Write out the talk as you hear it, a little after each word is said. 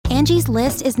Angie's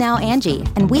List is now Angie,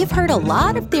 and we've heard a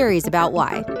lot of theories about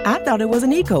why. I thought it was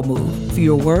an eco move.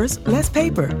 Fewer words, less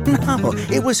paper. No,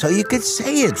 it was so you could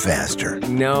say it faster.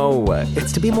 No,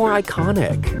 it's to be more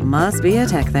iconic. Must be a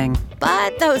tech thing.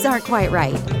 But those aren't quite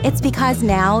right. It's because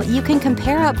now you can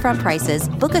compare upfront prices,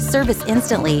 book a service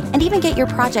instantly, and even get your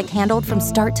project handled from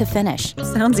start to finish.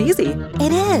 Sounds easy.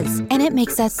 It is, and it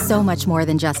makes us so much more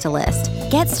than just a list.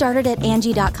 Get started at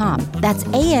Angie.com. That's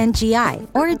ANGI,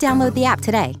 or download the app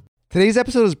today. Today's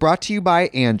episode is brought to you by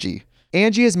Angie.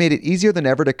 Angie has made it easier than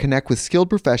ever to connect with skilled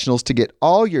professionals to get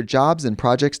all your jobs and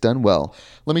projects done well.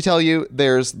 Let me tell you,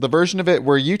 there's the version of it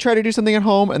where you try to do something at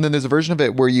home, and then there's a version of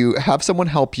it where you have someone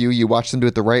help you, you watch them do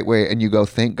it the right way, and you go,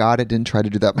 thank God I didn't try to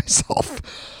do that myself.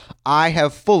 I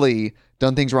have fully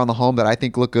done things around the home that I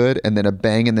think look good, and then a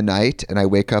bang in the night, and I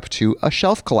wake up to a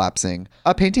shelf collapsing,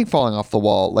 a painting falling off the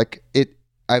wall.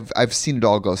 I've seen it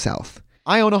all go south.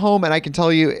 I own a home, and I can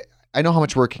tell you, I know how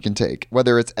much work it can take.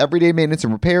 Whether it's everyday maintenance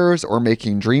and repairs or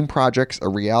making dream projects a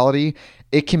reality,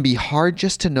 it can be hard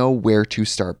just to know where to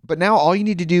start. But now all you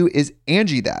need to do is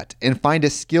Angie that and find a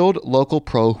skilled local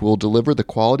pro who will deliver the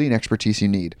quality and expertise you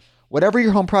need. Whatever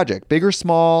your home project, big or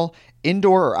small,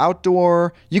 indoor or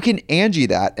outdoor, you can Angie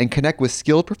that and connect with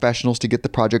skilled professionals to get the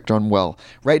project done well.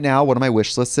 Right now, one of my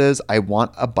wish lists is I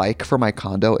want a bike for my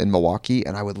condo in Milwaukee,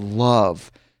 and I would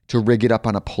love to rig it up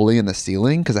on a pulley in the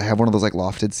ceiling because I have one of those like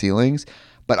lofted ceilings,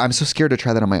 but I'm so scared to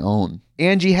try that on my own.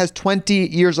 Angie has 20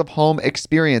 years of home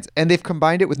experience, and they've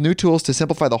combined it with new tools to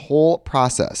simplify the whole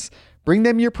process. Bring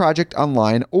them your project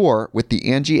online or with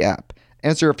the Angie app.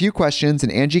 Answer a few questions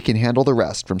and Angie can handle the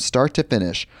rest from start to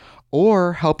finish,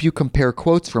 or help you compare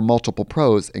quotes from multiple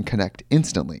pros and connect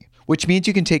instantly, which means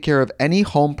you can take care of any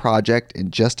home project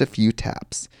in just a few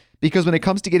taps. Because when it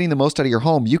comes to getting the most out of your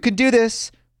home, you can do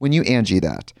this when you Angie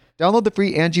that. Download the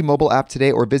free Angie mobile app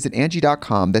today or visit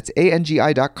Angie.com. That's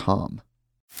ANGI.com.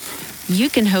 You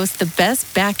can host the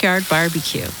best backyard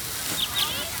barbecue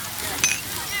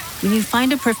when you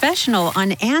find a professional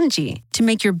on Angie to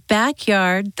make your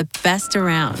backyard the best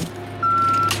around.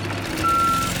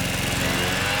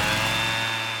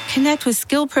 Connect with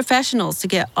skilled professionals to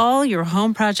get all your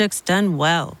home projects done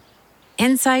well.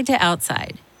 Inside to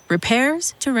outside,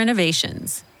 repairs to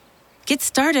renovations. Get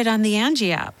started on the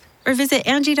Angie app or visit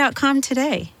Angie.com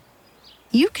today.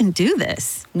 You can do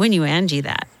this when you Angie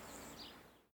that.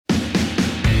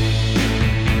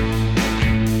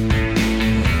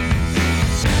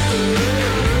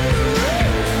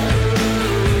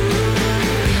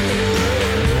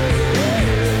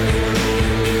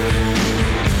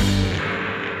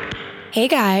 Hey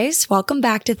guys, welcome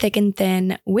back to Thick and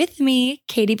Thin with me,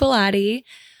 Katie Bellotti.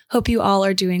 Hope you all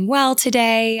are doing well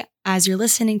today as you're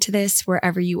listening to this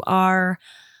wherever you are.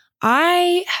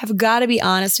 I have got to be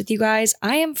honest with you guys.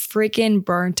 I am freaking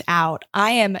burnt out.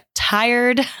 I am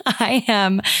tired. I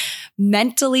am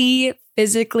mentally,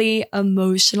 physically,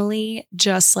 emotionally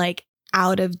just like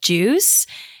out of juice,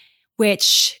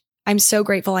 which I'm so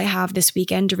grateful I have this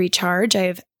weekend to recharge. I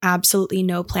have absolutely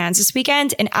no plans this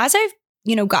weekend. And as I've,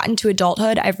 gotten to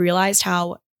adulthood, I've realized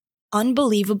how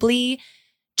unbelievably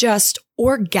just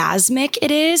orgasmic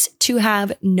it is to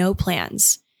have no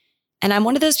plans. And I'm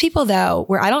one of those people, though,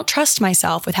 where I don't trust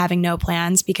myself with having no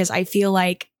plans because I feel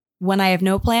like when I have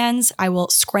no plans, I will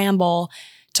scramble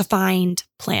to find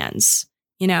plans,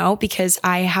 because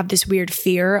I have this weird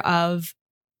fear of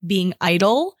being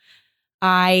idle.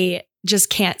 I just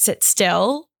can't sit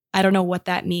still. I don't know what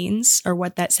that means or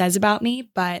what that says about me,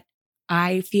 but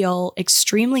I feel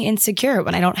extremely insecure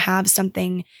when I don't have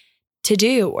something to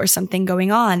do or something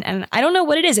going on. And I don't know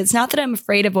what it is. It's not that I'm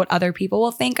afraid of what other people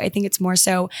will think. I think it's more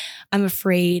so I'm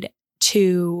afraid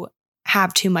to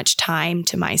have too much time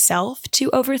to myself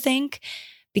to overthink,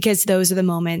 because those are the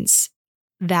moments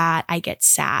that I get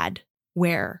sad,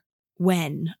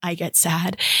 when I get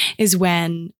sad is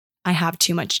when I have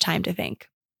too much time to think.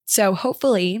 So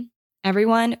hopefully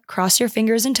everyone cross your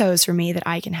fingers and toes for me that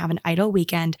I can have an idle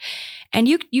weekend. And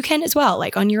you can as well,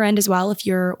 like on your end as well, if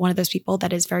you're one of those people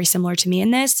that is very similar to me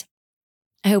in this.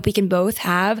 I hope we can both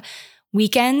have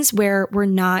weekends where we're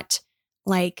not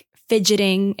like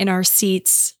fidgeting in our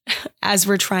seats as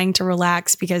we're trying to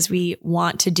relax because we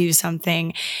want to do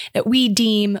something that we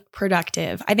deem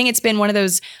productive. I think it's been one of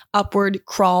those upward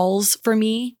crawls for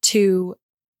me to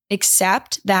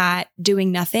accept that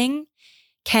doing nothing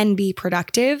can be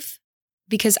productive,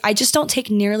 because I just don't take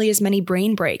nearly as many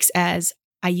brain breaks as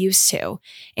I used to.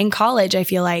 In college, I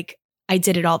feel like I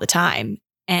did it all the time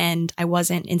and I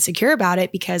wasn't insecure about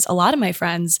it because a lot of my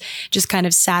friends just kind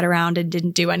of sat around and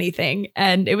didn't do anything.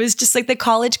 And it was just like the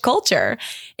college culture.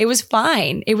 It was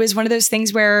fine. It was one of those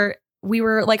things where we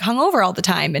were like hungover all the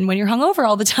time. And when you're hungover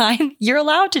all the time, you're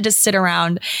allowed to just sit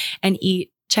around and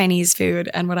eat Chinese food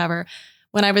and whatever.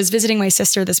 When I was visiting my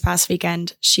sister this past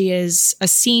weekend, she is a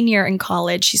senior in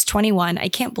college. She's 21. I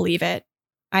can't believe it.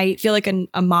 I feel like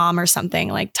a mom or something.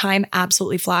 Like time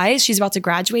absolutely flies. She's about to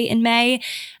graduate in May.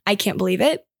 I can't believe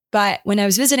it. But when I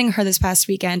was visiting her this past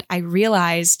weekend, I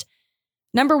realized,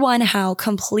 number one, how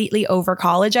completely over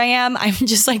college I am. I'm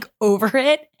just like over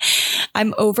it.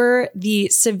 I'm over the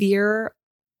severe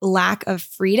lack of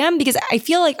freedom because I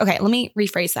feel like, okay, let me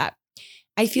rephrase that.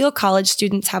 I feel college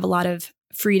students have a lot of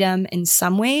freedom in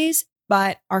some ways,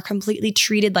 but are completely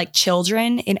treated like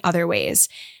children in other ways.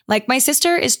 Like my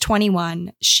sister is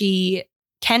 21. She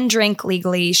can drink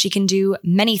legally. She can do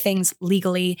many things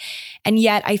legally. And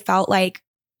yet I felt like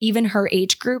even her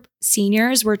age group,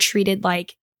 seniors, were treated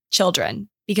like children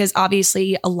because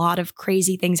obviously a lot of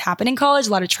crazy things happen in college,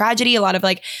 a lot of tragedy, a lot of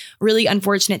like really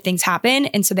unfortunate things happen.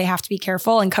 And so they have to be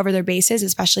careful and cover their bases,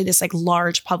 especially this like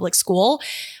large public school.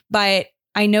 But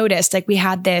I noticed like we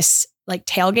had this like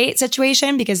tailgate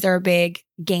situation because they're a big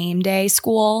game day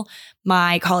school.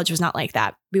 My college was not like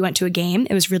that. We went to a game.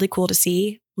 It was really cool to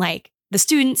see like the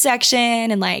student section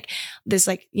and like this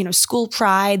like, you know, school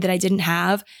pride that I didn't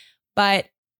have. But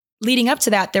leading up to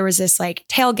that, there was this like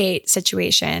tailgate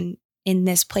situation in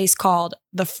this place called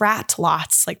the frat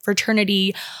lots, like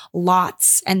fraternity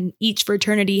lots. And each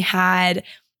fraternity had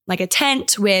like a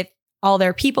tent with all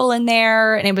their people in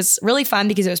there. And it was really fun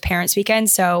because it was parents' weekend.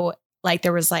 So like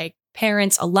there was like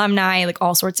parents, alumni, like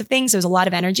all sorts of things. There was a lot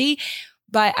of energy.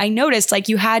 But I noticed like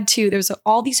there was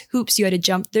all these hoops you had to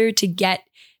jump through to get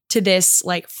to this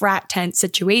like frat tent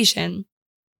situation,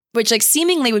 which like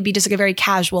seemingly would be just like a very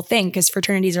casual thing because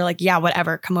fraternities are like, yeah,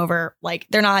 whatever, come over. Like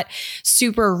they're not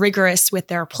super rigorous with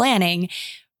their planning.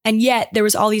 And yet there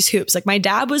was all these hoops. Like my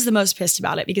dad was the most pissed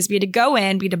about it because we had to go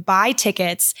in, we had to buy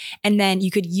tickets, and then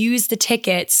you could use the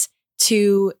tickets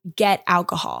to get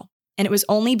alcohol. And it was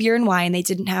only beer and wine. They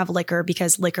didn't have liquor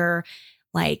because liquor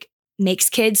like makes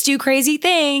kids do crazy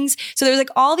things. So there was like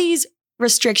all these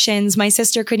restrictions. My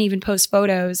sister couldn't even post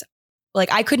photos.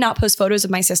 Like I could not post photos of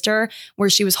my sister where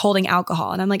she was holding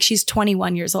alcohol. And I'm like, she's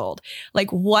 21 years old.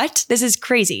 Like what? This is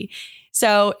crazy.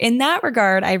 So in that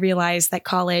regard, I realized that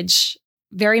college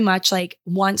very much like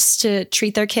wants to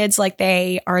treat their kids like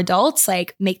they are adults,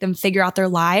 like make them figure out their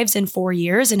lives in 4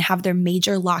 years and have their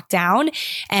major locked down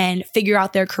and figure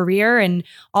out their career and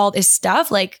all this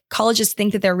stuff. Like colleges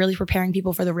think that they're really preparing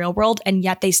people for the real world, and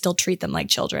yet they still treat them like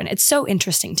children. It's so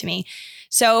interesting to me.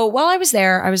 So while I was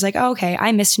there, I was like, oh, okay,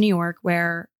 I miss New York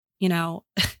where, you know,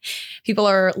 people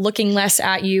are looking less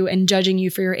at you and judging you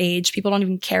for your age. People don't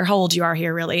even care how old you are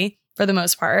here, really. For the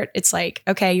most part, it's like,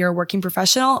 okay, you're a working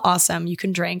professional. Awesome. You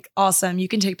can drink. Awesome. You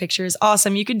can take pictures.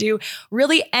 Awesome. You can do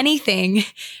really anything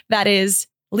that is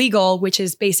legal, which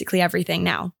is basically everything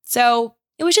now. So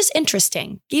it was just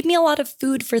interesting. Gave me a lot of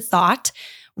food for thought.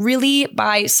 Really,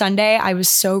 by Sunday, I was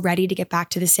so ready to get back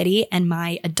to the city and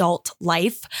my adult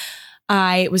life.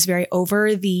 I was very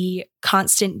over the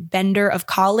constant bender of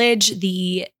college,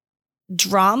 the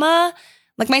drama.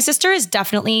 Like my sister is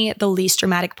definitely the least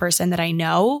dramatic person that I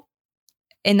know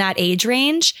in that age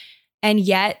range. And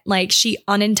yet, like, she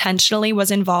unintentionally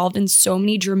was involved in so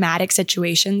many dramatic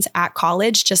situations at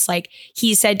college, just like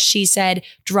he said, she said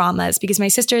dramas, because my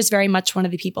sister is very much one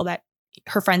of the people that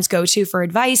her friends go to for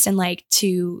advice and like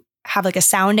to have like a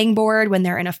sounding board when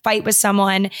they're in a fight with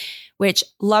someone, which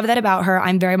love that about her.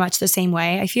 I'm very much the same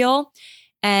way, I feel.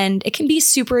 And it can be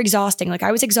super exhausting. Like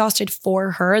I was exhausted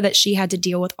for her that she had to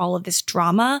deal with all of this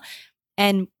drama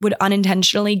and would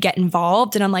unintentionally get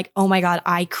involved. And I'm like, oh my God,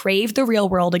 I crave the real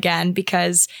world again,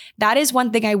 because that is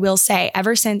one thing I will say.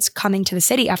 Ever since coming to the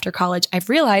city after college, I've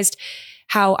realized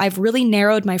how I've really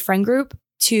narrowed my friend group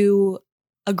to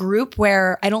a group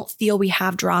where I don't feel we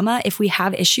have drama. If we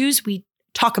have issues, we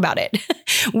talk about it.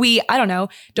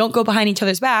 Don't go behind each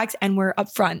other's backs, and we're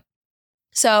upfront.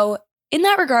 So in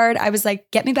that regard, I was like,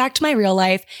 get me back to my real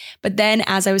life. But then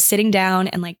as I was sitting down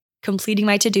and like completing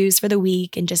my to-dos for the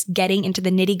week and just getting into the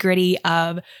nitty-gritty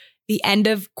of the end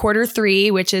of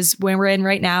Q3, which is when we're in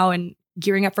right now, and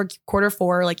gearing up for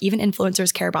Q4, like even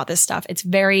influencers care about this stuff. It's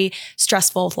very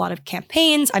stressful with a lot of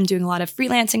campaigns. I'm doing a lot of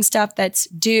freelancing stuff that's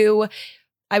due.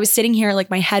 I was sitting here like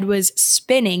my head was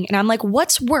spinning, and I'm like,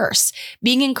 what's worse?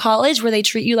 Being in college where they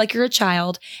treat you like you're a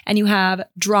child and you have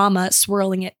drama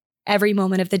swirling at every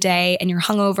moment of the day and you're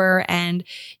hungover and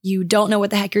you don't know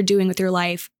what the heck you're doing with your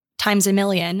life times a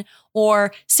million,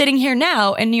 or sitting here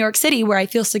now in New York City where I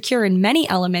feel secure in many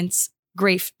elements,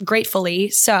 gratefully.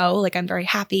 So like I'm very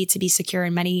happy to be secure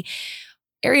in many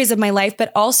areas of my life,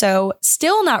 but also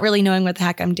still not really knowing what the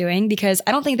heck I'm doing, because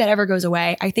I don't think that ever goes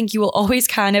away. I think you will always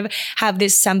kind of have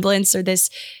this semblance or this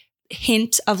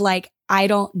hint of like, I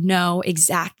don't know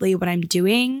exactly what I'm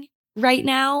doing right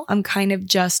now. I'm kind of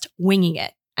just winging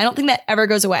it. I don't think that ever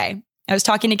goes away. I was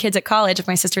talking to kids at college of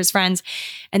my sister's friends,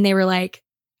 and they were like,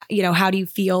 you know, how do you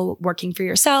feel working for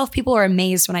yourself? People are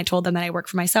amazed when I told them that I work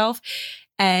for myself.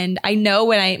 And I know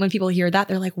when people hear that,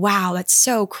 they're like, wow, that's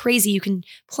so crazy. You can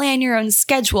plan your own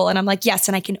schedule. And I'm like, yes,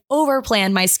 and I can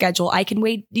overplan my schedule. I can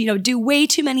do way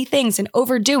too many things and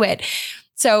overdo it.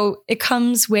 So it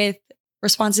comes with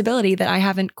responsibility that I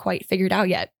haven't quite figured out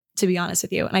yet, to be honest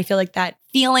with you. And I feel like that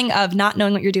feeling of not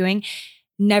knowing what you're doing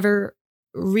never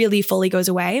really fully goes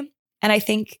away. And I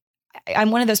think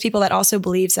I'm one of those people that also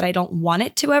believes that I don't want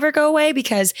it to ever go away,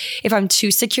 because if I'm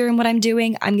too secure in what I'm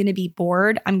doing, I'm going to be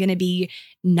bored. I'm going to be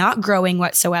not growing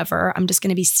whatsoever. I'm just going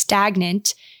to be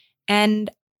stagnant. And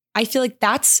I feel like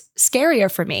that's scarier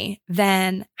for me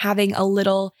than having a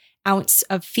little ounce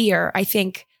of fear. I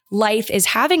think life is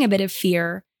having a bit of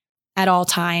fear at all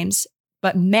times,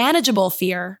 but manageable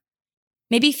fear.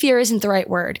 Maybe fear isn't the right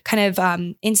word. Kind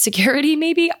of insecurity,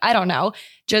 maybe. I don't know.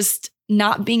 Just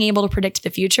not being able to predict the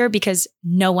future, because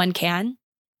no one can.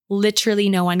 Literally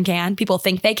no one can. People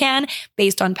think they can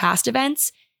based on past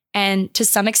events. And to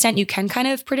some extent, you can kind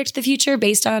of predict the future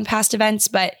based on past events.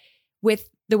 But with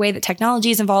the way that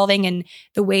technology is evolving and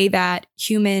the way that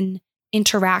human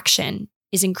interaction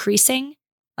is increasing,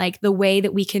 like the way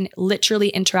that we can literally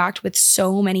interact with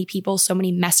so many people, so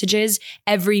many messages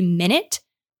every minute,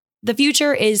 the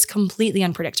future is completely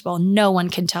unpredictable. No one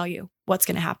can tell you what's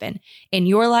going to happen in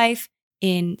your life,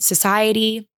 in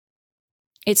society.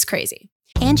 It's crazy.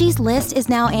 Angie's List is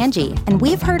now Angie, and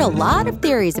we've heard a lot of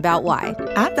theories about why.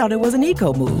 I thought it was an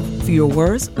eco move. Fewer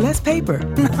words, less paper.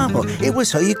 No, it was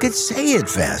so you could say it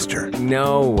faster.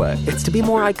 No, it's to be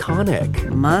more iconic.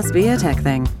 Must be a tech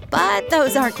thing. But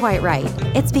those aren't quite right.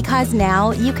 It's because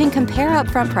now you can compare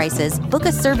upfront prices, book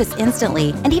a service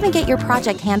instantly, and even get your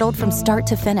project handled from start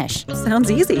to finish.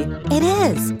 Sounds easy. It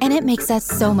is, and it makes us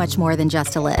so much more than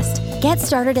just a list. Get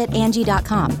started at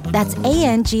Angie.com. That's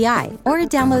ANGI, or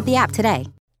download the app today.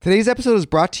 Today's episode is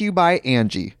brought to you by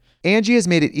Angie. Angie has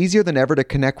made it easier than ever to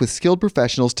connect with skilled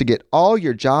professionals to get all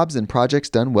your jobs and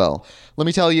projects done well. Let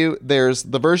me tell you, there's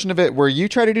the version of it where you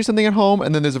try to do something at home,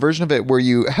 and then there's a version of it where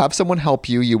you have someone help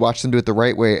you, you watch them do it the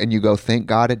right way, and you go, thank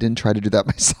God I didn't try to do that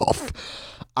myself.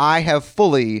 I have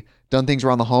fully done things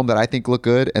around the home that I think look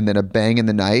good, and then a bang in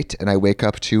the night, and I wake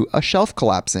up to a shelf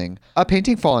collapsing, a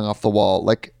painting falling off the wall.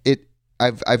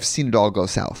 I've seen it all go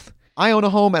south. I own a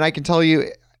home, and I can tell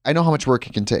you, I know how much work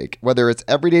it can take. Whether it's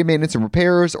everyday maintenance and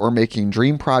repairs or making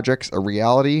dream projects a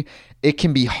reality, it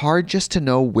can be hard just to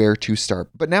know where to start.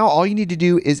 But now all you need to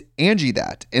do is Angie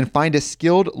that and find a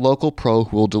skilled local pro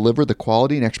who will deliver the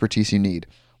quality and expertise you need.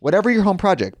 Whatever your home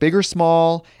project, big or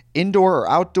small, indoor or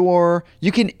outdoor,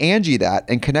 you can Angie that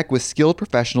and connect with skilled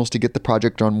professionals to get the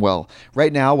project done well.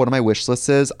 Right now, one of my wish lists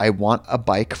is I want a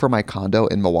bike for my condo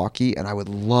in Milwaukee, and I would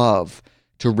love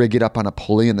to rig it up on a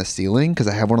pulley in the ceiling because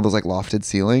I have one of those like lofted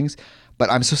ceilings,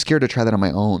 but I'm so scared to try that on my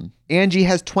own. Angie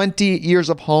has 20 years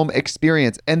of home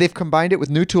experience, and they've combined it with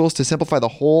new tools to simplify the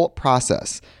whole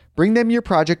process. Bring them your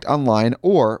project online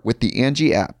or with the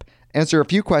Angie app. Answer a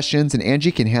few questions and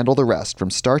Angie can handle the rest from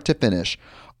start to finish,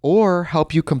 or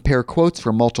help you compare quotes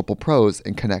from multiple pros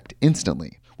and connect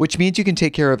instantly, which means you can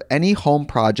take care of any home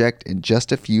project in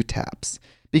just a few taps.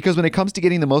 Because when it comes to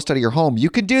getting the most out of your home,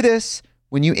 you can do this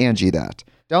when you Angie that.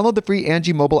 Download the free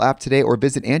Angie mobile app today or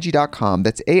visit Angie.com.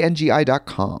 That's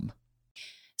ANGI.com.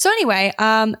 So anyway,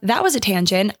 that was a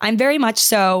tangent. I'm very much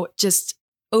so just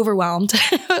overwhelmed,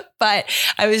 but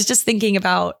I was just thinking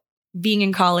about being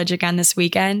in college again this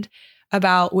weekend,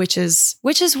 about which is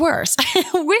worse.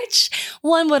 Which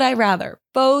one would I rather?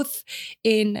 Both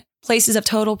in places of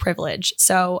total privilege.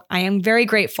 So I am very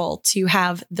grateful to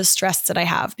have the stress that I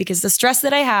have, because the stress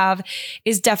that I have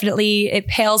is definitely, it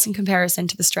pales in comparison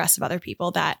to the stress of other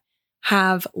people that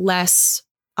have less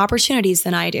opportunities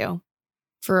than I do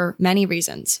for many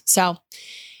reasons. So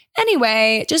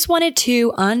anyway, just wanted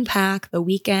to unpack the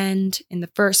weekend in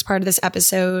the first part of this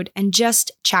episode and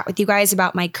just chat with you guys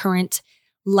about my current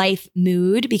life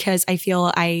mood, because I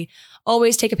feel I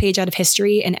always take a page out of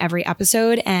history in every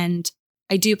episode, and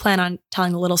I do plan on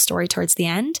telling a little story towards the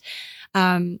end.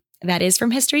 That is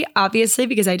from history, obviously,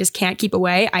 because I just can't keep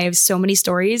away. I have so many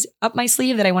stories up my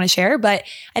sleeve that I want to share, but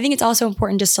I think it's also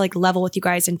important just to like level with you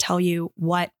guys and tell you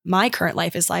what my current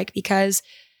life is like, because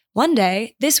one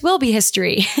day this will be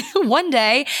history. One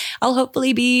day I'll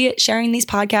hopefully be sharing these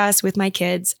podcasts with my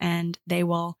kids, and they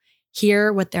will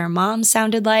hear what their mom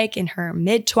sounded like in her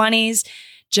mid-20s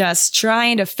just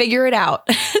trying to figure it out.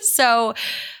 So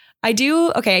I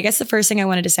guess the first thing I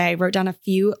wanted to say, I wrote down a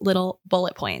few little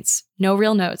bullet points. No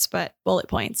real notes, but bullet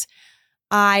points.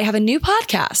 I have a new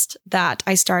podcast that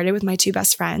I started with my two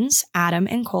best friends, Adam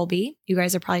and Colby. You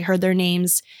guys have probably heard their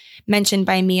names mentioned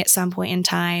by me at some point in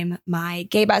time. My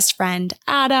gay best friend,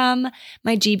 Adam,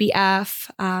 my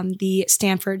GBF, the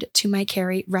Stanford to my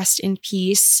Carrie, rest in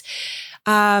peace.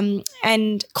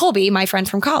 And Colby, my friend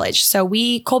from college. So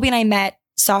Colby and I met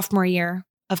sophomore year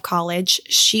of college.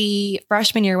 She,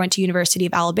 freshman year, went to University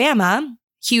of Alabama,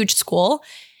 huge school.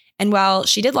 And while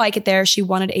she did like it there, she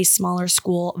wanted a smaller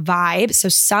school vibe. So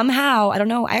somehow, I don't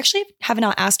know, I actually have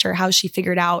not asked her how she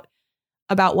figured out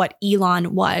about what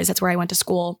Elon was. That's where I went to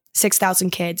school, 6,000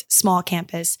 kids, small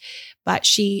campus. But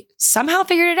she somehow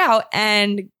figured it out.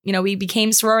 And, we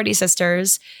became sorority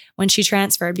sisters when she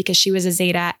transferred because she was a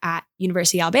Zeta at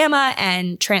University of Alabama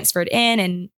and transferred in.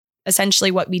 And essentially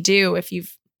what we do, if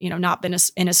you've, not been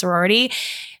in a sorority,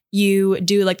 you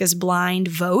do like this blind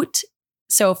vote.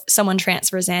 So if someone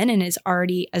transfers in and is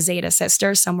already a Zeta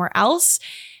sister somewhere else,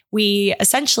 we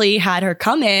essentially had her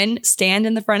come in, stand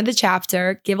in the front of the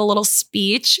chapter, give a little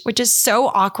speech, which is so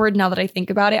awkward now that I think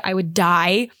about it. I would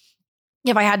die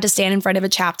if I had to stand in front of a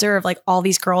chapter of like all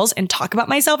these girls and talk about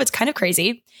myself. It's kind of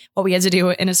crazy what we had to do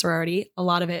in a sorority. A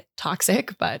lot of it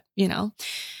toxic, but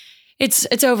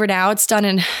it's over now. It's done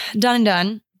and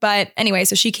done. But anyway,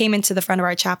 so she came into the front of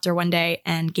our chapter one day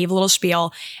and gave a little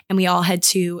spiel, and we all had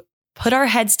to put our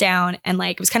heads down, and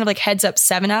like, it was kind of like heads up,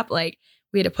 7-Up. Like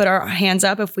we had to put our hands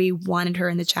up if we wanted her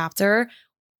in the chapter.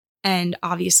 And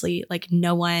obviously like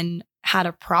no one had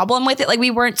a problem with it. Like we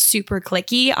weren't super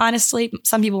cliquey, honestly.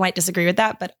 Some people might disagree with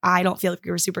that, but I don't feel like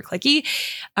we were super cliquey.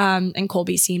 And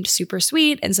Colby seemed super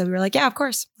sweet. And so we were like, yeah, of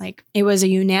course. Like it was a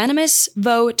unanimous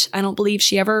vote. I don't believe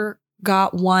she ever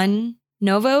got one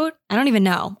no vote. I don't even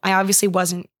know. I obviously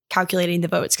wasn't calculating the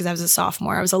votes because I was a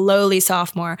sophomore. I was a lowly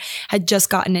sophomore, had just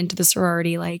gotten into the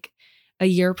sorority like a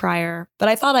year prior, but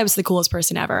I thought I was the coolest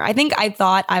person ever. I think I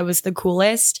thought I was the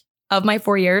coolest of my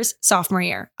 4 years, sophomore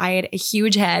year. I had a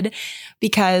huge head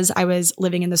because I was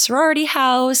living in the sorority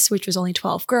house, which was only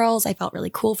 12 girls. I felt really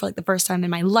cool for like the first time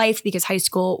in my life because high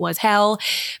school was hell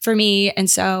for me. And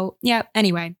so, yeah,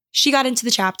 anyway, she got into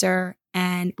the chapter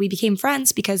and we became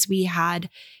friends because we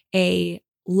had a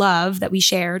love that we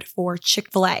shared for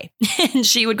Chick-fil-A. And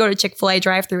she would go to Chick-fil-A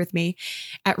drive-thru with me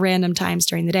at random times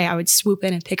during the day. I would swoop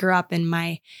in and pick her up in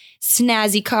my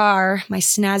snazzy car, my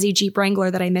snazzy Jeep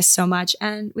Wrangler that I miss so much.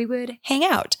 And we would hang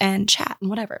out and chat and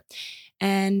whatever.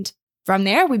 And from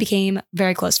there, we became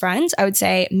very close friends. I would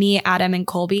say me, Adam, and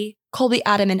Colby,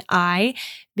 Adam, and I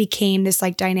became this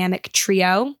like dynamic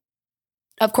trio.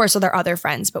 Of course, there are other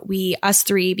friends, but us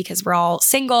three, because we're all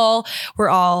single, we're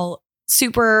all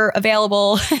super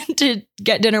available to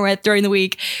get dinner with during the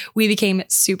week, we became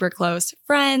super close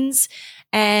friends.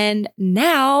 And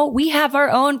now we have our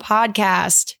own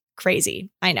podcast. Crazy.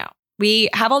 I know. We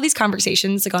have all these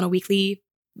conversations like on a weekly,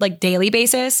 like daily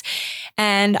basis.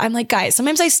 And I'm like, guys,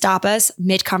 sometimes I stop us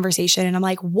mid-conversation and I'm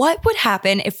like, what would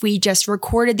happen if we just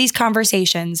recorded these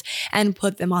conversations and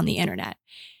put them on the internet?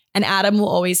 And Adam will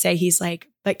always say, he's like,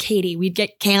 but Katie, we'd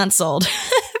get canceled.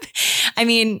 I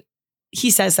mean, he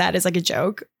says that as like a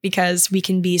joke because we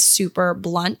can be super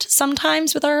blunt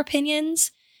sometimes with our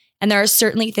opinions. And there are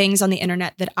certainly things on the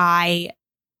internet that I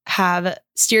have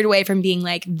steered away from being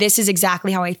like, this is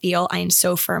exactly how I feel. I am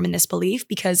so firm in this belief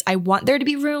because I want there to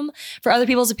be room for other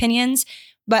people's opinions.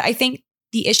 But I think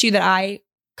the issue that I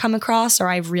come across or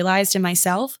I've realized in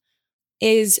myself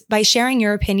is by sharing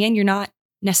your opinion, you're not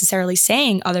necessarily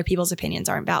saying other people's opinions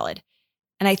aren't valid.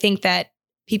 And I think that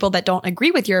people that don't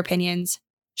agree with your opinions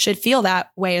should feel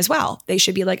that way as well. They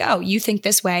should be like, oh, you think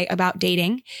this way about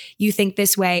dating. You think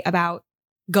this way about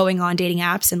going on dating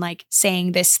apps and like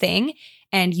saying this thing,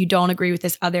 and you don't agree with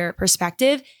this other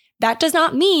perspective. That does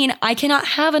not mean I cannot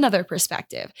have another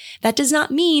perspective. That does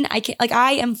not mean I can, like,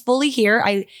 I am fully here.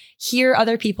 I hear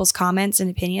other people's comments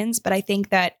and opinions, but I think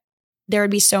that there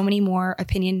would be so many more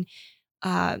opinion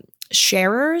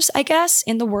sharers, I guess,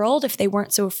 in the world if they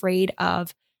weren't so afraid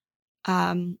of,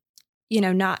 they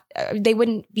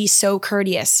wouldn't be so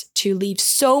courteous to leave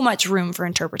so much room for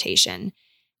interpretation.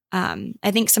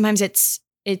 I think sometimes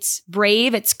it's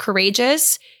brave, it's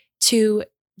courageous to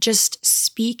just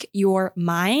speak your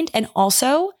mind and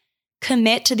also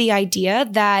commit to the idea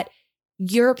that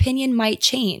your opinion might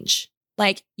change.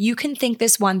 Like you can think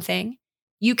this one thing.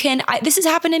 This has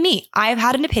happened to me. I've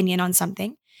had an opinion on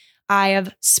something. I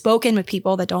have spoken with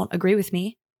people that don't agree with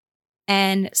me.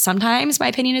 And sometimes my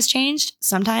opinion has changed.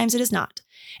 Sometimes it is not.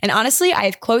 And honestly, I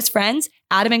have close friends,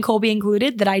 Adam and Colby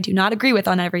included, that I do not agree with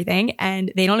on everything,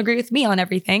 and they don't agree with me on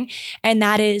everything. And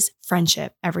that is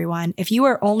friendship, everyone. If you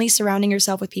are only surrounding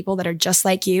yourself with people that are just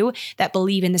like you, that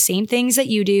believe in the same things that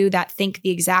you do, that think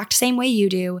the exact same way you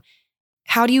do,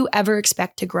 how do you ever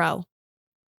expect to grow?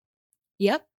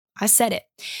 Yep, I said it.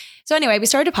 So anyway, we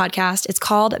started a podcast. It's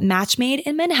called Match Made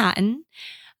in Manhattan.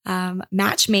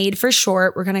 Match Made for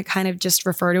short. We're going to kind of just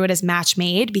refer to it as Match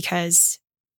Made because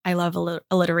I love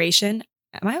alliteration.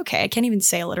 Am I okay? I can't even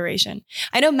say alliteration.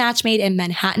 I know Match Made in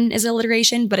Manhattan is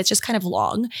alliteration, but it's just kind of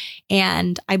long.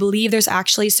 And I believe there's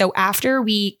actually, so after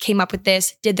we came up with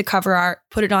this, did the cover art,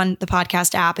 put it on the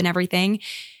podcast app and everything,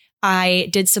 I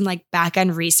did some like back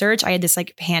end research. I had this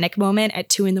like panic moment at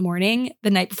 2 a.m. the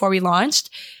night before we launched.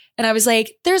 And I was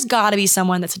like, there's gotta be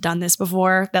someone that's done this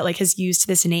before that like has used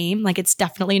this name. Like it's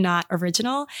definitely not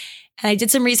original. And I did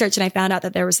some research and I found out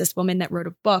that there was this woman that wrote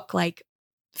a book like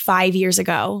 5 years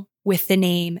ago with the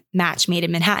name Match Made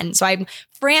in Manhattan. So I'm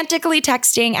frantically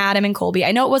texting Adam and Colby.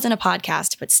 I know it wasn't a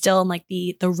podcast, but still in like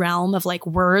the realm of like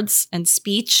words and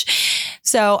speech.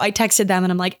 So I texted them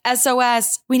and I'm like,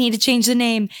 SOS, we need to change the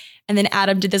name. And then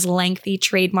Adam did this lengthy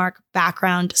trademark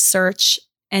background search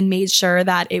and made sure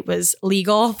that it was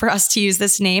legal for us to use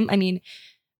this name. I mean,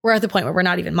 we're at the point where we're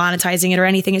not even monetizing it or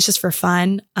anything. It's just for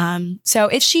fun. So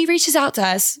if she reaches out to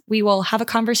us, we will have a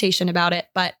conversation about it.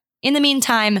 But in the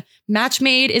meantime, Match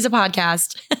Made is a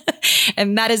podcast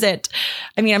and that is it.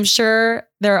 I mean, I'm sure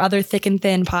there are other thick and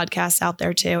thin podcasts out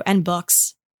there too, and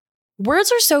books.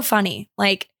 Words are so funny,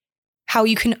 like how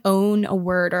you can own a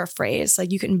word or a phrase,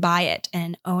 like you can buy it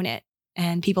and own it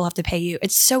and people have to pay you.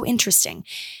 It's so interesting.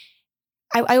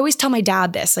 I always tell my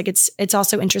dad this, like it's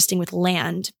also interesting with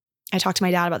land. I talk to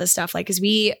my dad about this stuff, like, cause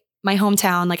my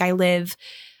hometown, like I live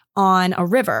on a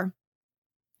river.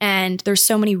 And there's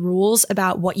so many rules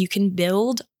about what you can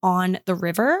build on the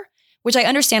river, which I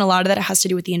understand a lot of that has to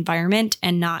do with the environment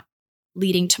and not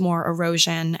leading to more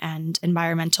erosion and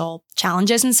environmental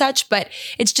challenges and such. But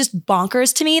it's just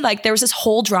bonkers to me. Like there was this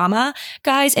whole drama,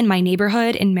 guys, in my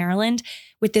neighborhood in Maryland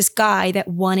with this guy that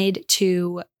wanted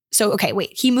to. So, okay,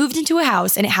 wait, he moved into a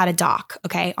house and it had a dock,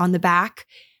 okay, on the back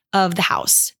of the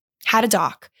house, had a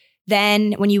dock.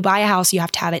 Then when you buy a house, you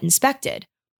have to have it inspected.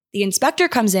 The inspector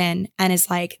comes in and is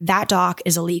like, that dock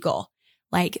is illegal.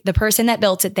 Like the person that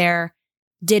built it there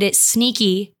did it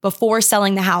sneaky before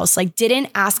selling the house, like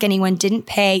didn't ask anyone, didn't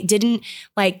pay, didn't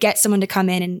like get someone to come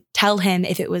in and tell him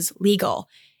if it was legal.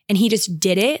 And he just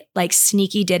did it, like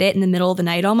sneaky did it in the middle of the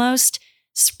night almost,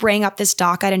 sprang up this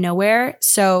dock out of nowhere.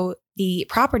 So the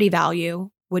property value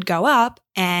would go up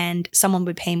and someone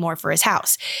would pay more for his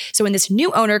house. So when this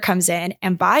new owner comes in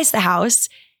and buys the house,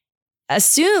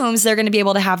 assumes they're going to be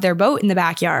able to have their boat in the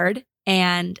backyard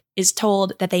and is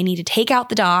told that they need to take out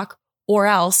the dock or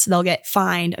else they'll get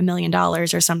fined $1 million or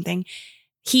something.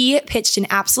 He pitched an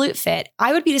absolute fit.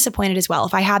 I would be disappointed as well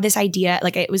if I had this idea,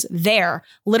 like it was there,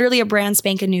 literally a brand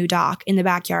spanking new dock in the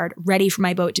backyard, ready for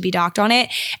my boat to be docked on it.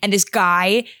 And this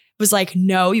guy was like,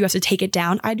 no, you have to take it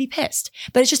down. I'd be pissed.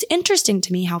 But it's just interesting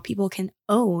to me how people can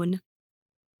own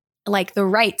like the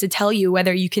right to tell you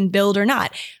whether you can build or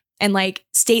not. And like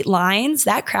state lines,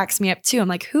 that cracks me up too. I'm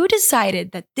like, who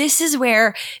decided that this is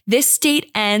where this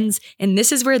state ends and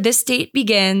this is where this state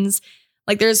begins?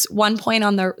 Like there's one point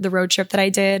on the road trip that I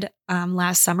did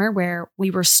last summer where we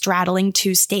were straddling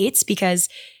 2 states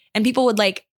and people would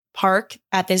like park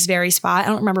at this very spot. I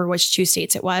don't remember which 2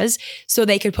 states it was. So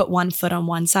they could put 1 foot on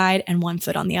one side and 1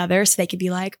 foot on the other. So they could be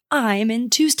like, I'm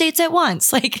in 2 states at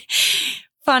once. Like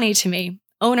funny to me.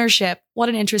 Ownership. What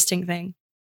an interesting thing.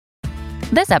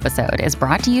 This episode is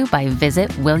brought to you by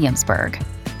Visit Williamsburg.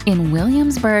 In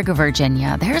Williamsburg,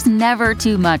 Virginia, there's never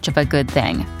too much of a good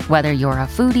thing. Whether you're a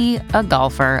foodie, a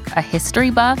golfer, a history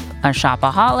buff, a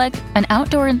shopaholic, an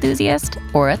outdoor enthusiast,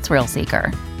 or a thrill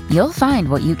seeker, you'll find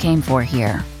what you came for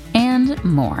here and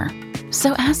more.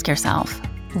 So ask yourself,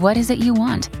 what is it you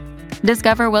want?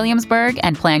 Discover Williamsburg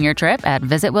and plan your trip at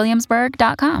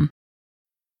visitwilliamsburg.com.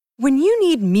 When you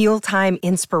need mealtime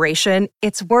inspiration,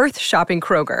 it's worth shopping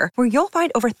Kroger, where you'll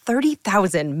find over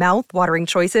 30,000 mouth-watering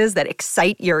choices that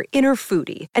excite your inner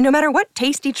foodie. And no matter what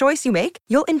tasty choice you make,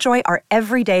 you'll enjoy our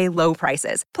everyday low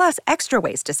prices, plus extra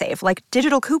ways to save, like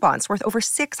digital coupons worth over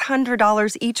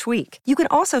 $600 each week. You can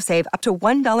also save up to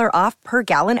 $1 off per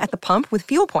gallon at the pump with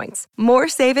fuel points. More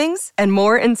savings and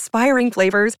more inspiring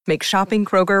flavors make shopping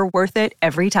Kroger worth it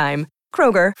every time.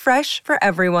 Kroger, fresh for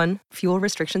everyone. Fuel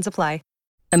restrictions apply.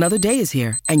 Another day is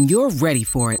here, and you're ready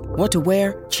for it. What to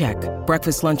wear? Check.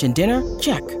 Breakfast, lunch, and dinner?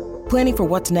 Check. Planning for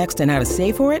what's next and how to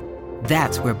save for it?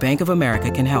 That's where Bank of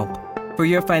America can help. For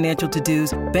your financial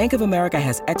to-dos, Bank of America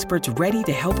has experts ready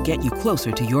to help get you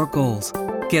closer to your goals.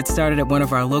 Get started at one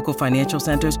of our local financial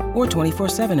centers or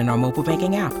 24/7 in our mobile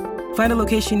banking app. Find a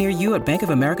location near you at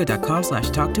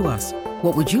bankofamerica.com/talktous.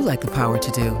 What would you like the power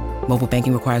to do? Mobile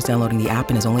banking requires downloading the app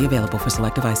and is only available for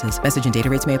select devices. Message and data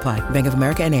rates may apply. Bank of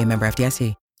America NA, member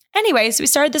FDIC. Anyway, so we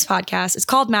started this podcast. It's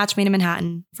called Match Made in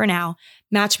Manhattan for now.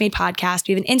 Match Made Podcast.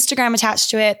 We have an Instagram attached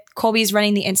to it. Colby's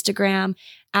running the Instagram.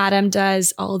 Adam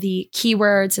does all the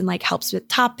keywords and like helps with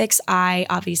topics. I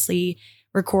obviously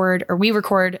we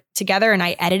record together and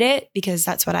I edit it because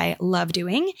that's what I love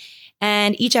doing.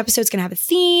 And each episode's going to have a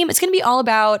theme. It's going to be all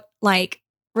about like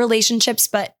relationships,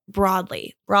 but broad,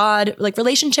 like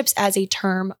relationships as a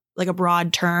term, like a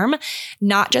broad term,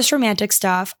 not just romantic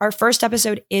stuff. Our first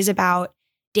episode is about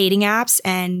dating apps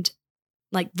and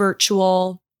like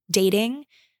virtual dating,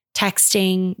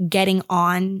 texting, getting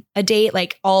on a date,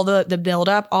 like all the build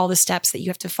up, all the steps that you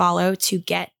have to follow to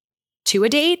get to a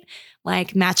date,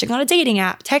 like matching on a dating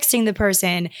app, texting the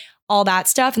person, all that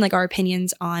stuff, and like our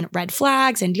opinions on red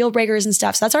flags and deal breakers and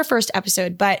stuff. So that's our first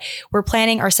episode, but we're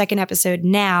planning our second episode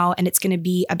now, and it's going to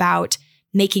be about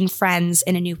making friends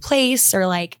in a new place, or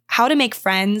like how to make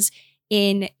friends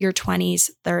in your 20s,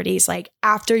 30s, like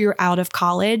after you're out of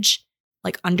college,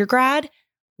 like undergrad,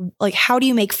 like how do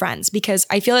you make friends? Because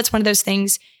I feel it's one of those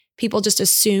things people just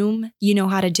assume you know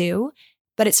how to do,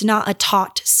 but it's not a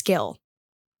taught skill.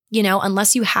 You know,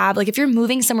 unless you have, like if you're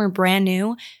moving somewhere brand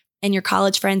new and your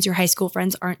college friends, your high school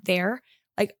friends aren't there,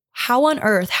 like how on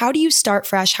earth, how do you start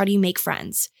fresh? How do you make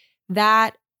friends?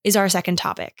 That is our second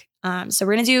topic. So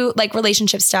we're going to do like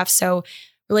relationship stuff. So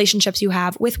relationships you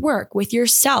have with work, with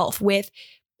yourself, with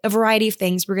a variety of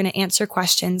things. We're going to answer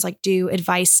questions, like do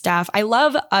advice stuff. I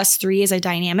love us three as a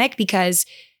dynamic because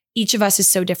each of us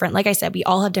is so different. Like I said, we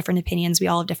all have different opinions. We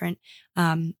all have different,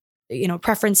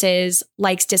 preferences,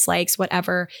 likes, dislikes,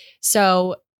 whatever.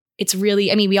 So it's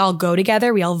really, we all go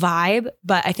together, we all vibe,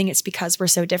 but I think it's because we're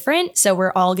so different. So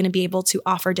we're all going to be able to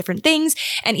offer different things.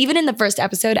 And even in the first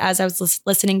episode, as I was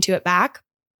listening to it back,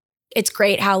 it's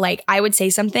great how like I would say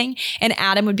something and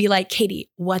Adam would be like, Katie,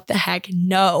 what the heck?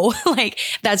 No, like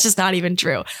that's just not even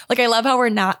true. Like I love how we're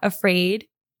not afraid.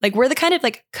 Like we're the kind of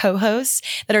like co-hosts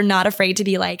that are not afraid to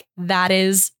be like, that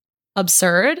is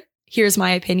absurd. Here's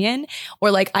my opinion.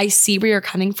 Or like, I see where you're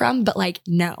coming from, but like,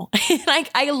 no.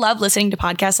 Like I love listening to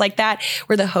podcasts like that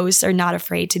where the hosts are not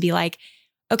afraid to be like,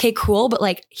 okay, cool. But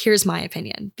like, here's my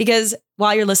opinion. Because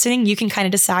while you're listening, you can kind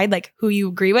of decide like who you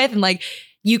agree with and like,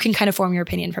 you can kind of form your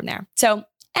opinion from there. So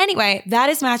anyway, that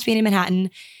is Match Made in Manhattan.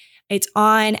 It's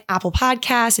on Apple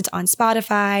Podcasts. It's on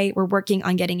Spotify. We're working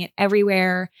on getting it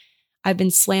everywhere. I've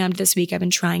been slammed this week. I've been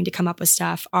trying to come up with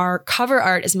stuff. Our cover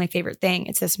art is my favorite thing.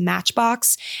 It's this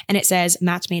matchbox and it says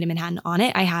Match Made in Manhattan on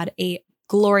it. I had a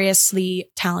gloriously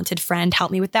talented friend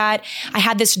help me with that. I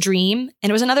had this dream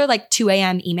and it was another like 2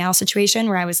 a.m. email situation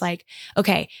where I was like,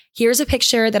 okay, here's a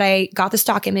picture that I got the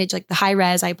stock image, like the high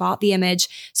res. I bought the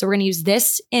image. So we're going to use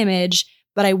this image,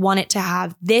 but I want it to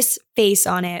have this face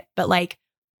on it, but like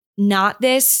not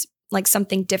this, like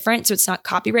something different. So it's not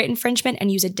copyright infringement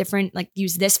and use a different, like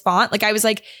use this font. Like I was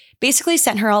like, basically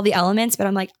sent her all the elements, but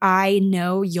I'm like, I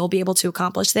know you'll be able to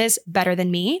accomplish this better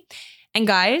than me. And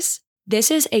guys, this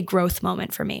is a growth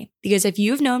moment for me because if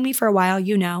you've known me for a while,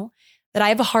 you know that I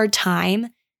have a hard time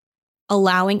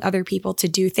allowing other people to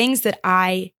do things that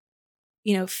I,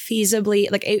 feasibly,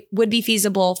 like it would be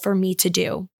feasible for me to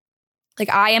do. Like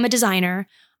I am a designer.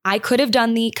 I could have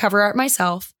done the cover art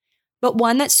myself, but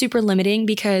one that's super limiting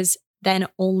because then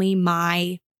only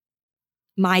my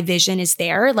vision is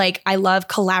there. Like I love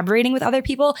collaborating with other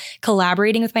people.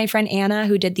 Collaborating with my friend Anna,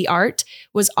 who did the art,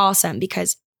 was awesome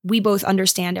because we both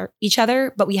understand each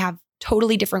other, but we have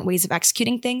totally different ways of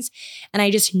executing things. And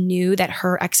I just knew that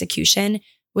her execution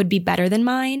would be better than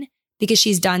mine because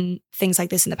she's done things like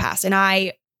this in the past. And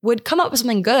I would come up with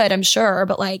something good, I'm sure,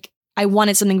 but like I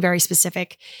wanted something very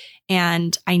specific.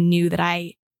 And I knew that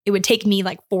it would take me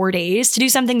like 4 days to do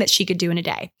something that she could do in a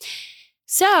day.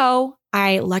 So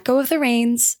I let go of the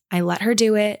reins. I let her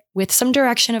do it with some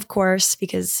direction, of course,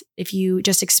 because if you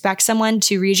just expect someone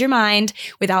to read your mind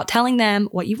without telling them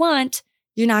what you want,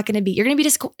 you're going to be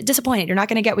disappointed. You're not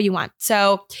going to get what you want.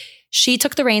 So she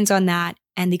took the reins on that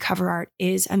and the cover art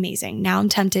is amazing. Now I'm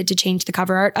tempted to change the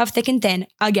cover art of Thick and Thin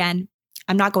again.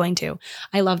 I'm not going to.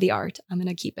 I love the art. I'm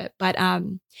going to keep it. But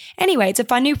anyway, it's a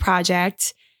fun new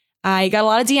project. I got a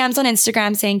lot of DMs on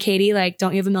Instagram saying, Katie, like,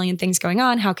 don't you have a million things going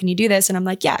on? How can you do this? And I'm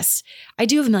like, yes, I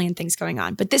do have a million things going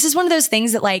on. But this is one of those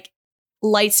things that like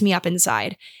lights me up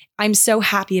inside. I'm so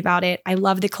happy about it. I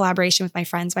love the collaboration with my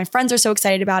friends. My friends are so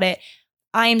excited about it.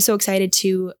 I am so excited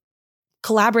to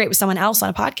collaborate with someone else on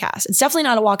a podcast. It's definitely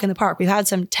not a walk in the park. We've had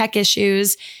some tech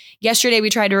issues. Yesterday,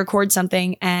 we tried to record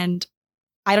something and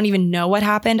I don't even know what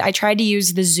happened. I tried to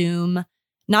use the Zoom,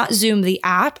 not Zoom the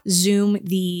app, Zoom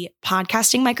the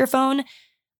podcasting microphone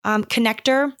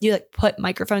connector. You like put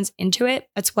microphones into it.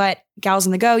 That's what Gals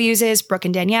on the Go uses. Brooke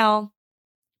and Danielle,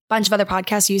 a bunch of other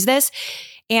podcasts use this.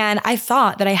 And I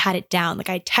thought that I had it down. Like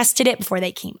I tested it before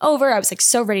they came over. I was like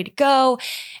so ready to go.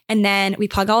 And then we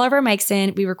plug all of our mics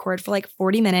in. We record for like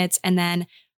 40 minutes. And then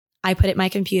I put it in my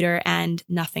computer and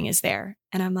nothing is there.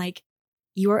 And I'm like,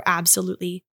 you are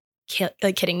absolutely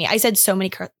kidding me. I said so many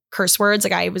curse words.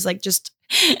 Like I was like just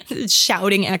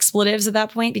shouting expletives at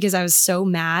that point because I was so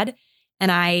mad. And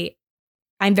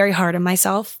I'm very hard on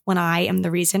myself when I am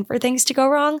the reason for things to go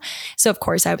wrong. So of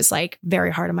course I was like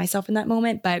very hard on myself in that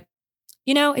moment, but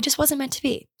you know, it just wasn't meant to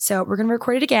be. So we're going to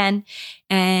record it again.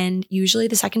 And usually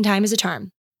the second time is a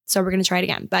charm. So we're going to try it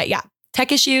again. But yeah,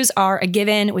 tech issues are a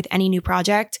given with any new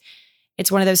project.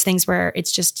 It's one of those things where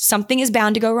it's just something is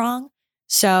bound to go wrong.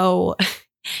 So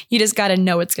you just got to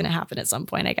know what's going to happen at some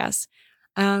point, I guess.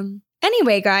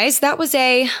 Anyway, guys, that was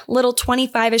a little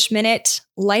 25-ish minute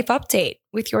life update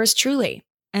with yours truly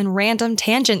and random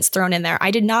tangents thrown in there.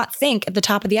 I did not think at the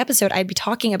top of the episode I'd be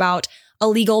talking about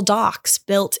illegal docks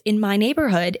built in my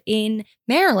neighborhood in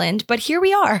Maryland, but here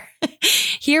we are.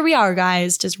 Here we are,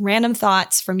 guys. Just random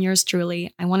thoughts from yours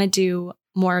truly. I want to do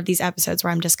more of these episodes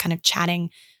where I'm just kind of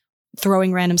chatting,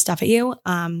 throwing random stuff at you.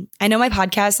 I know my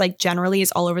podcast like generally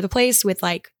is all over the place with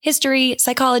like history,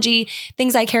 psychology,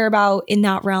 things I care about in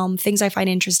that realm, things I find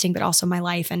interesting, but also my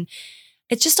life. And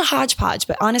it's just a hodgepodge.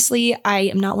 But honestly, I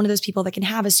am not one of those people that can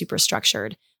have a super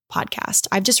structured podcast.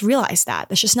 I've just realized that.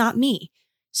 That's just not me.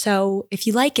 So if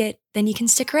you like it, then you can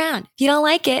stick around. If you don't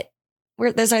like it,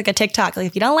 there's like a TikTok, like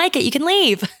if you don't like it, you can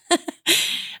leave.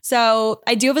 So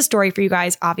I do have a story for you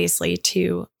guys, obviously,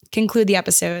 to conclude the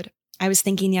episode. I was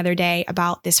thinking the other day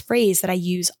about this phrase that I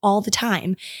use all the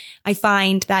time. I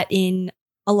find that in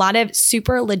a lot of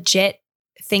super legit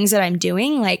things that I'm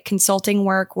doing, like consulting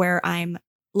work where I'm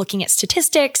looking at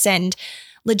statistics and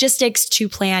logistics to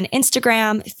plan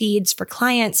Instagram feeds for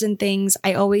clients and things,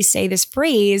 I always say this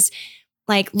phrase,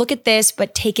 like, look at this,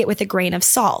 but take it with a grain of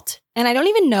salt. And I don't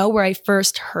even know where I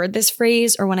first heard this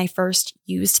phrase or when I first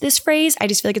used this phrase. I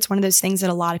just feel like it's one of those things that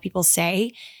a lot of people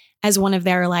say as one of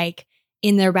their like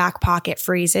in their back pocket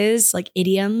phrases, like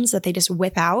idioms that they just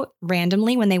whip out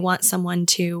randomly when they want someone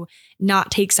to not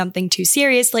take something too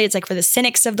seriously. It's like for the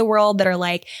cynics of the world that are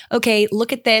like, okay,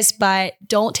 look at this, but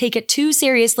don't take it too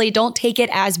seriously. Don't take it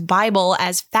as Bible,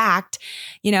 as fact.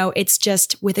 You know, it's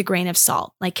just with a grain of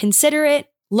salt. Like consider it,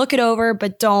 look it over,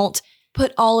 but don't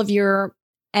put all of your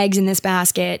eggs in this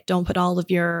basket. Don't put all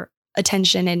of your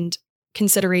attention and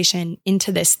consideration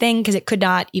into this thing because it could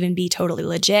not even be totally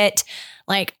legit.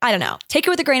 Like, I don't know. Take it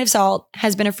with a grain of salt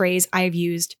has been a phrase I have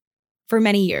used for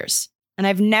many years. And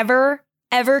I've never,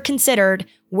 ever considered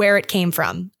where it came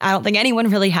from. I don't think anyone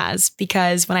really has,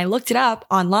 because when I looked it up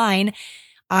online,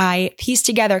 I pieced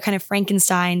together, kind of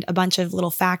Frankensteined a bunch of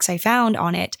little facts I found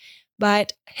on it.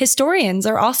 But historians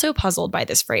are also puzzled by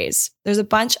this phrase. There's a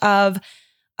bunch of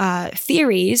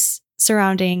theories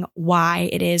surrounding why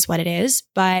it is what it is,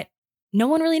 but no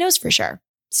one really knows for sure.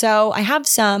 So I have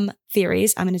some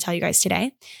theories I'm going to tell you guys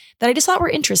today that I just thought were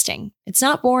interesting. It's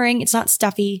not boring. It's not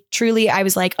stuffy. Truly, I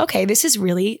was like, okay, this is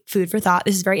really food for thought.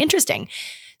 This is very interesting.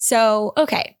 So,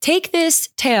 okay, take this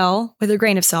tale with a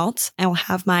grain of salt. I will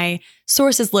have my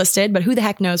sources listed, but who the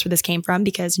heck knows where this came from,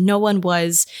 because no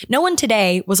one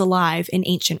today was alive in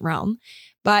ancient Rome.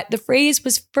 But the phrase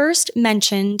was first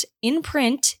mentioned in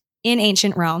print in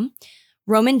ancient Rome.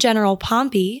 Roman general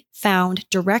Pompey found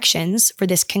directions for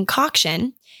this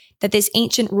concoction that this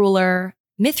ancient ruler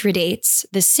Mithridates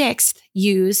VI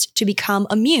used to become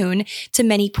immune to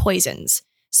many poisons.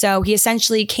 So he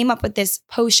essentially came up with this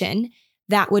potion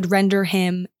that would render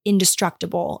him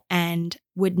indestructible and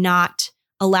would not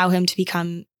allow him to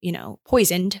become,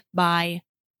 poisoned by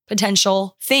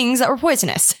potential things that were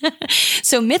poisonous.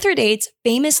 So Mithridates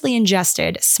famously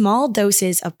ingested small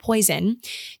doses of poison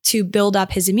to build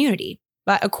up his immunity.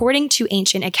 But according to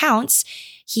ancient accounts,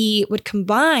 he would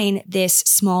combine this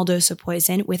small dose of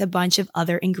poison with a bunch of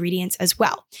other ingredients as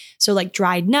well. So like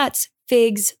dried nuts,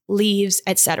 figs, leaves,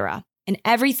 etc. And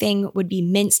everything would be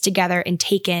minced together and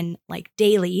taken like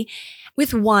daily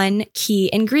with one key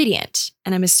ingredient.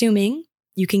 And I'm assuming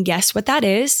you can guess what that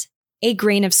is: a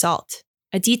grain of salt,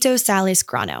 addito salis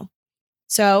grano.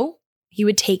 So he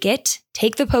would take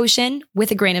the potion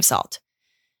with a grain of salt.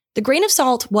 The grain of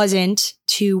salt wasn't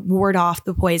to ward off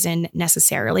the poison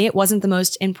necessarily. It wasn't the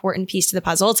most important piece to the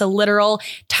puzzle. It's a literal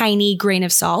tiny grain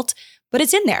of salt, but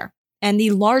it's in there. And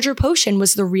the larger potion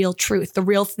was the real truth, the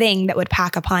real thing that would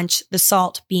pack a punch, the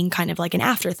salt being kind of like an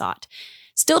afterthought.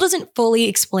 Still doesn't fully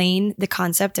explain the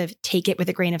concept of take it with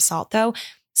a grain of salt, though.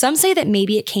 Some say that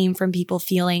maybe it came from people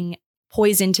feeling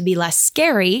poison to be less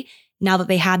scary now that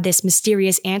they had this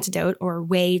mysterious antidote or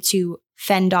way to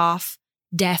fend off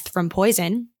death from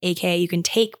poison, aka you can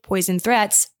take poison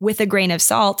threats with a grain of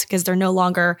salt because they're no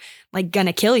longer like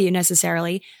gonna kill you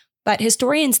necessarily. But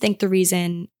historians think the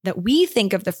reason that we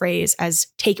think of the phrase as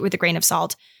take it with a grain of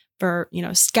salt for,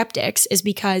 skeptics is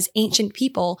because ancient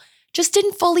people just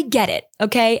didn't fully get it,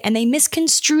 okay? And they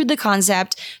misconstrued the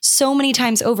concept so many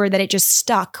times over that it just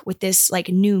stuck with this like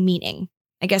new meaning.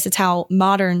 I guess it's how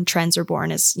modern trends are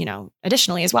born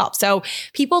additionally as well. So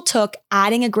people took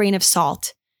adding a grain of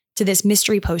salt to this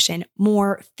mystery potion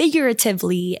more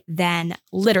figuratively than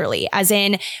literally, as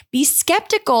in be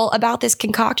skeptical about this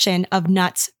concoction of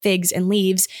nuts, figs, and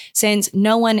leaves, since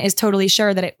no one is totally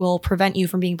sure that it will prevent you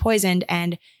from being poisoned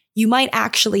and you might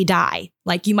actually die.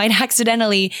 Like you might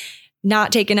accidentally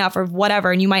not take enough or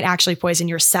whatever, and you might actually poison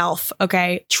yourself,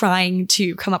 okay, trying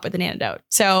to come up with an antidote.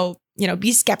 So,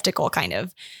 be skeptical kind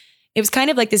of. It was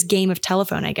kind of like this game of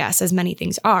telephone, I guess, as many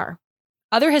things are.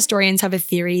 Other historians have a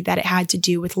theory that it had to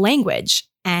do with language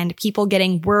and people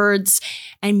getting words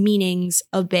and meanings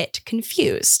a bit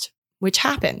confused, which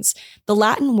happens. The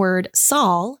Latin word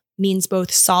sal means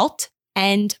both salt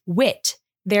and wit.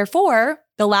 Therefore,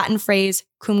 the Latin phrase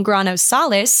cum grano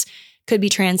salis could be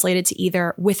translated to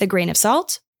either with a grain of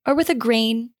salt or with a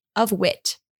grain of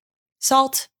wit.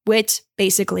 Salt, wit,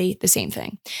 basically the same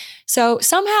thing. So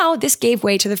somehow this gave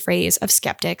way to the phrase of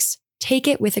skeptics, take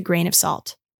it with a grain of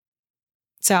salt.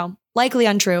 So likely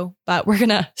untrue, but we're going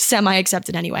to semi-accept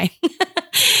it anyway.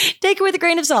 Take it with a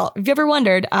grain of salt. If you ever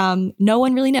wondered, no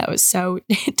one really knows. So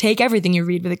take everything you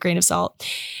read with a grain of salt.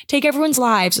 Take everyone's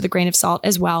lives with a grain of salt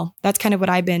as well. That's kind of what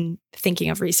I've been thinking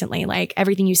of recently. Like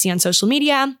everything you see on social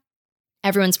media,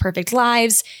 everyone's perfect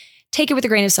lives, take it with a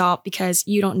grain of salt because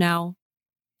you don't know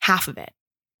half of it.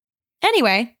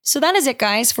 Anyway, so that is it,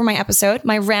 guys, for my episode,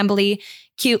 my rambly,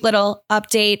 cute little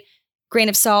update, grain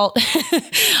of salt,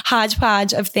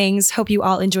 hodgepodge of things. Hope you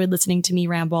all enjoyed listening to me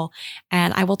ramble,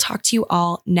 and I will talk to you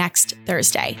all next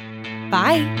Thursday.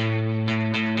 Bye.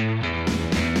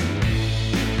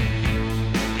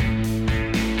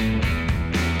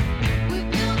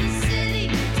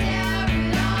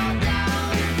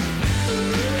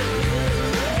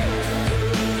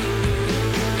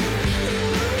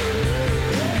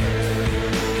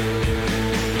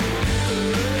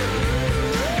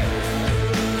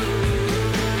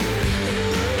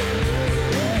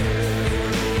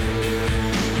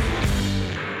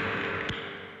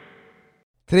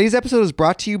 Today's episode is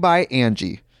brought to you by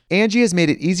Angie. Angie has made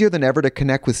it easier than ever to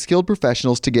connect with skilled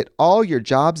professionals to get all your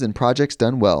jobs and projects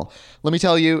done well. Let me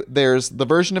tell you, there's the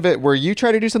version of it where you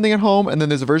try to do something at home, and then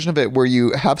there's a version of it where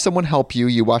you have someone help you,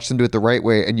 you watch them do it the right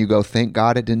way, and you go, thank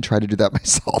God I didn't try to do that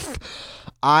myself.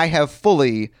 I have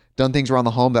fully done things around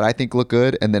the home that I think look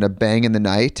good, and then a bang in the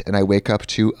night, and I wake up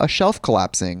to a shelf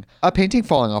collapsing, a painting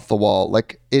falling off the wall.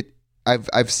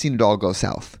 I've seen it all go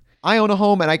south. I own a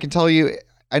home, and I can tell you,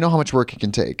 I know how much work it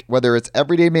can take. Whether it's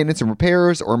everyday maintenance and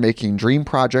repairs or making dream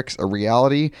projects a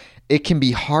reality, it can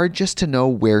be hard just to know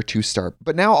where to start.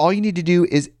 But now all you need to do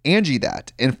is Angie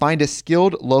that and find a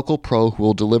skilled local pro who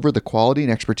will deliver the quality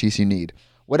and expertise you need.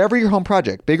 Whatever your home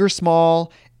project, big or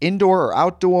small, indoor or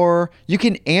outdoor, you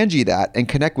can Angie that and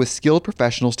connect with skilled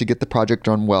professionals to get the project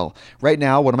done well. Right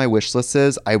now, one of my wish lists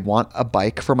is I want a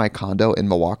bike for my condo in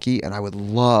Milwaukee, and I would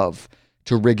love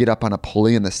to rig it up on a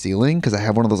pulley in the ceiling because I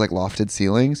have one of those like lofted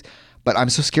ceilings, but I'm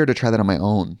so scared to try that on my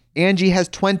own. Angie has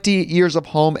 20 years of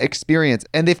home experience,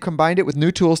 and they've combined it with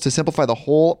new tools to simplify the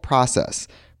whole process.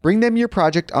 Bring them your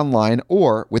project online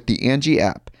or with the Angie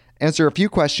app. Answer a few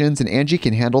questions and Angie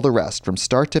can handle the rest from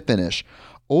start to finish,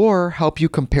 or help you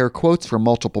compare quotes from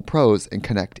multiple pros and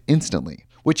connect instantly,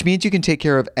 which means you can take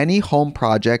care of any home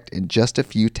project in just a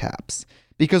few taps.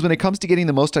 Because when it comes to getting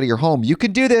the most out of your home, you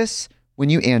can do this when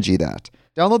you Angie that.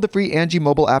 Download the free Angie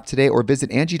mobile app today or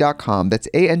visit Angie.com. That's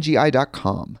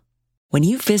ANGI.com. When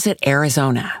you visit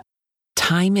Arizona,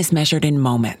 time is measured in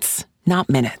moments, not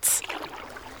minutes.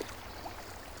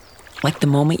 Like the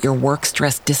moment your work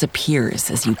stress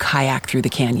disappears as you kayak through the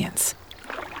canyons.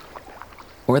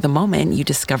 Or the moment you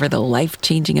discover the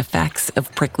life-changing effects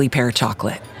of prickly pear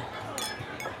chocolate.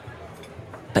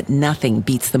 But nothing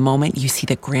beats the moment you see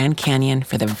the Grand Canyon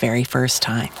for the very first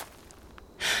time.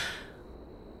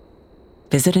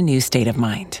 Visit a new state of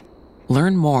mind.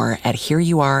 Learn more at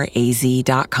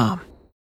hereyouareaz.com.